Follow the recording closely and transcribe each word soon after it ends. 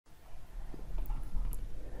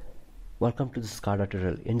Welcome to the Scada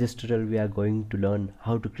tutorial. In this tutorial we are going to learn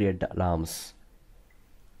how to create the alarms.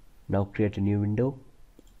 Now create a new window,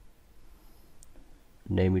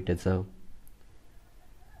 name it as a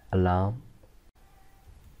alarm,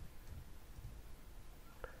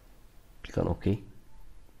 click on OK.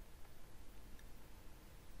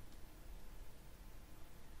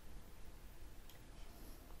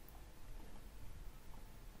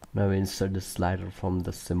 Now insert the slider from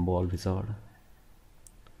the symbol wizard.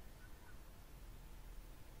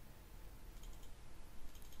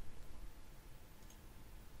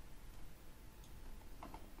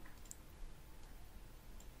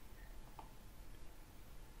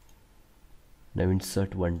 Now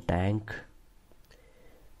insert one tank.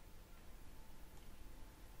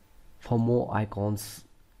 For more icons,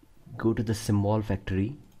 go to the symbol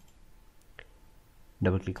factory,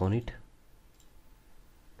 double click on it,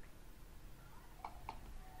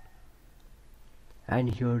 and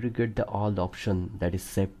here you get all the option, that is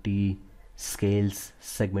safety, scales,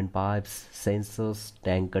 segment pipes, sensors,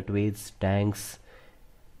 tank cutaways, tanks.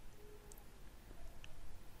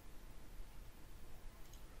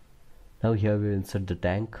 Now here we insert the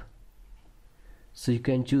tank, so you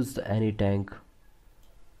can choose any tank.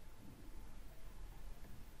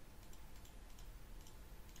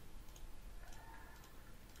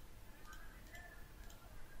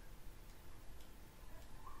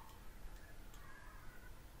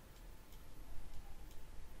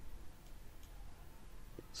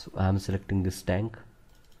 So I am selecting this tank.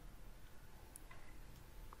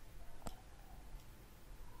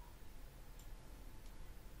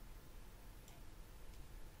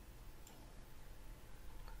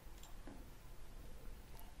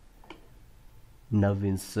 Now we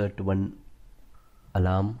insert one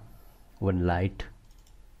alarm, one light,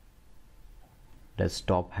 the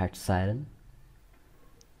stop hatch siren.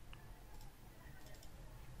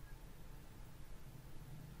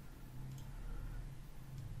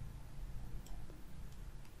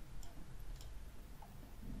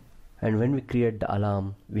 And when we create the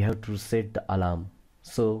alarm, we have to reset the alarm,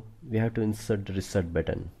 so we have to insert the reset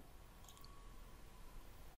button.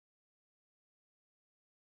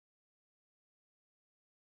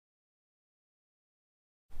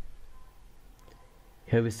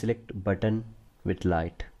 Here we select button with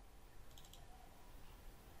light.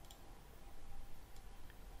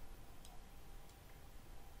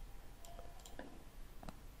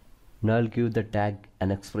 Now I'll give the tag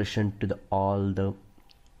an expression to all the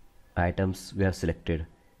items we have selected.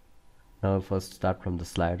 Now I'll first start from the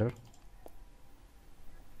slider.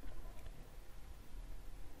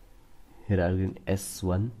 Here I'll give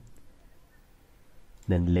S1,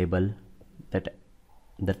 then label.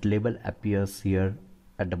 That label appears here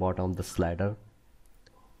at the bottom of the slider.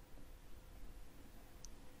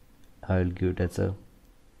 I will give it as a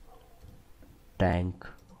tank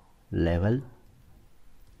level.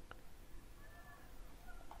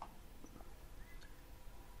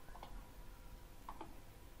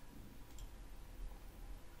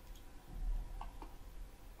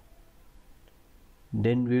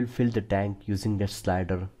 Then we will fill the tank using that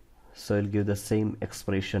slider, so I'll give the same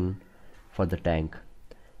expression for the tank.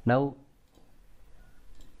 Now,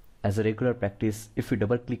 as a regular practice, if you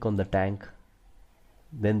double click on the tank,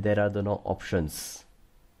 then there are no options.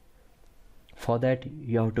 For that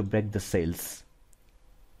you have to break the cells.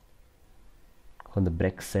 On the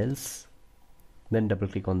break cells, then double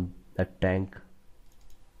click on that tank.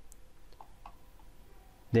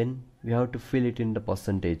 Then we have to fill it in the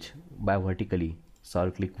percentage by vertically. So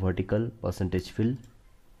I'll click vertical percentage fill.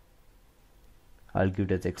 I'll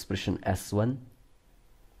give it as expression S1.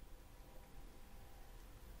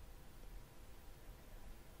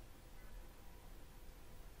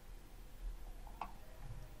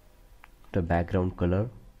 The background color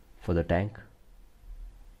for the tank.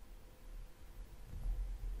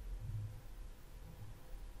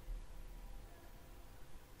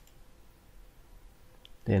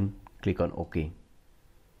 Then click on OK.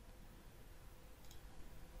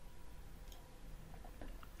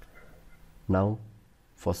 Now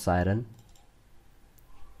for siren,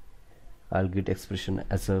 I'll get expression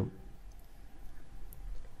as a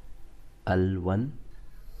L1.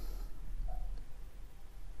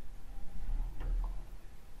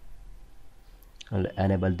 I'll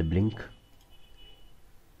enable the blink.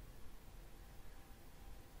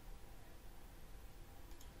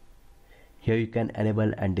 Here you can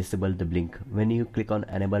enable and disable the blink. When you click on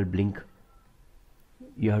enable blink,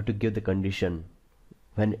 you have to give the condition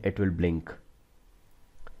when it will blink,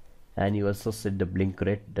 and you also set the blink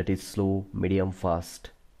rate, that is slow, medium, fast.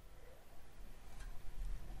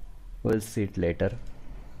 We'll see it later.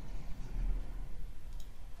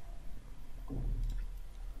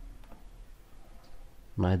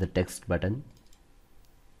 Now the text button.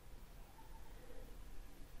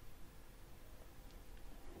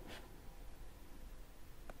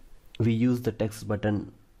 We use the text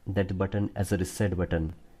button, that button, as a reset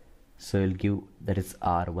button. So we'll give, that is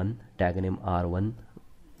R1, tag name R1,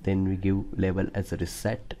 then we give label as a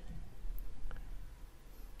reset,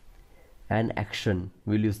 and action,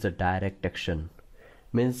 we'll use the direct action.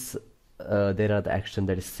 Means there are the action,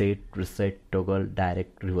 that is set, reset, toggle,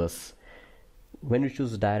 direct, reverse. When you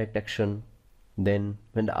choose direct action, then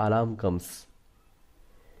when the alarm comes,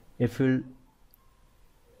 if you'll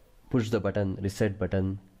push the button, reset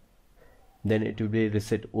button, then it will be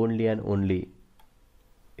reset only and only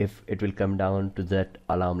if it will come down to that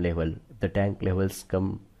alarm level. The tank levels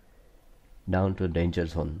come down to danger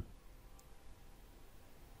zone.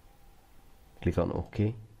 Click on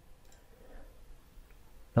OK.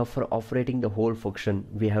 Now for operating the whole function,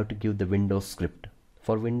 we have to give the Windows script.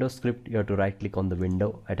 For Windows script, you have to right click on the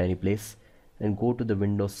window at any place and go to the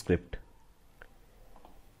Windows script.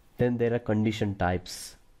 Then there are condition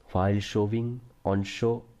types: file showing, on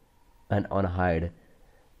show, and on hide.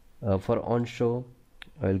 For on show,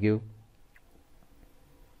 I will give,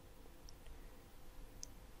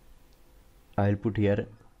 I will put here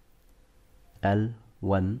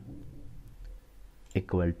L1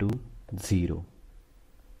 equal to 0,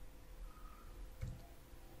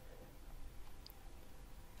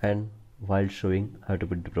 and while showing I have to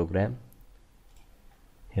put the program.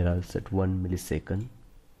 Here I'll set 1 millisecond.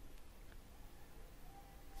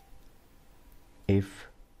 If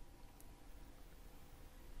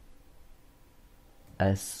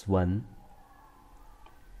S1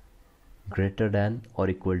 greater than or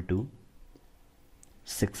equal to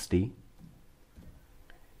 60,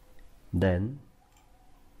 then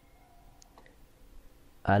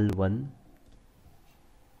L1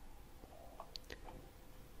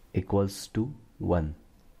 equals to 1.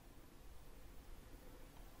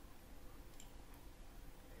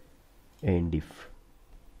 And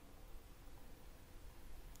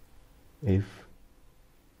if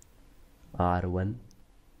R1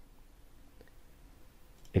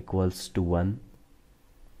 equals to 1,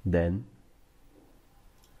 then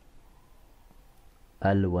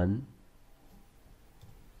L1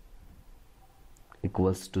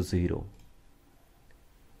 equals to 0.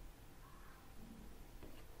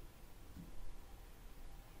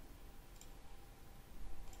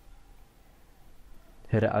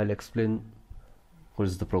 Here I will explain what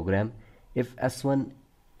is the program. If S1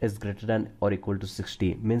 is greater than or equal to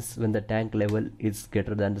 60, means when the tank level is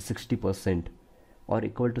greater than the 60% or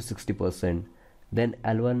equal to 60%, then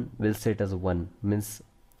L1 will set as 1, means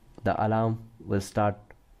the alarm will start,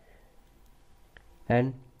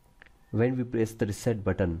 and when we press the reset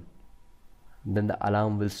button, then the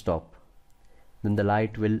alarm will stop, then the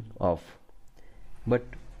light will off. But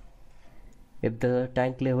if the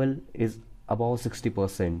tank level is above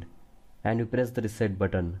 60% and you press the reset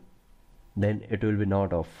button, then it will be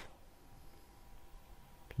not off.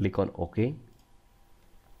 Click on OK.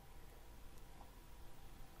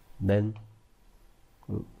 Then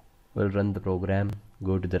we'll run the program.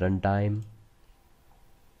 Go to the runtime.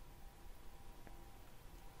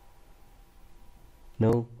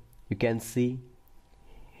 Now you can see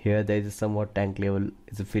here there is somewhat tank level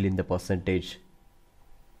is fill in the percentage.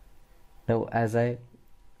 Now as I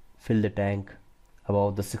fill the tank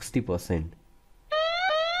above the 60%,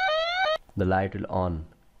 the light will on,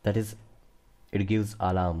 that is, it gives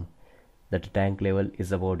alarm that the tank level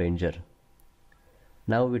is above danger.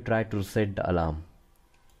 Now we try to reset the alarm,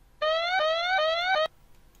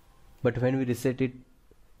 but when we reset it,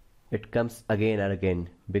 it comes again and again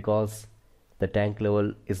because the tank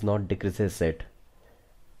level is not decreases set.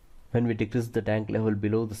 When we decrease the tank level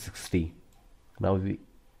below the 60,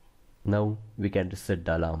 now we can reset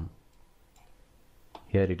the alarm.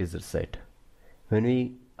 Here it is reset. When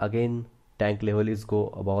we again tank level is go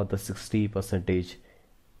above the 60%,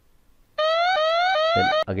 then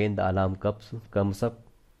again the alarm comes up,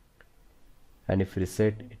 and if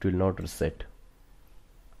reset, it will not reset.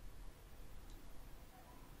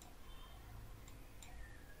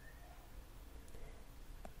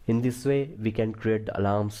 In this way we can create the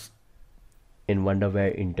alarms in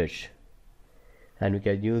Woderware Intouch, and we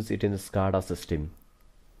can use it in the Scada system.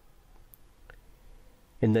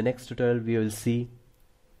 In the next tutorial we will see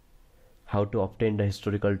how to obtain the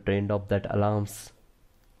historical trend of that alarms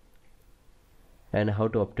and how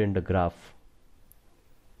to obtain the graph.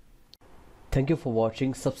 Thank you for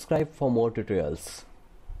watching. Subscribe for more tutorials.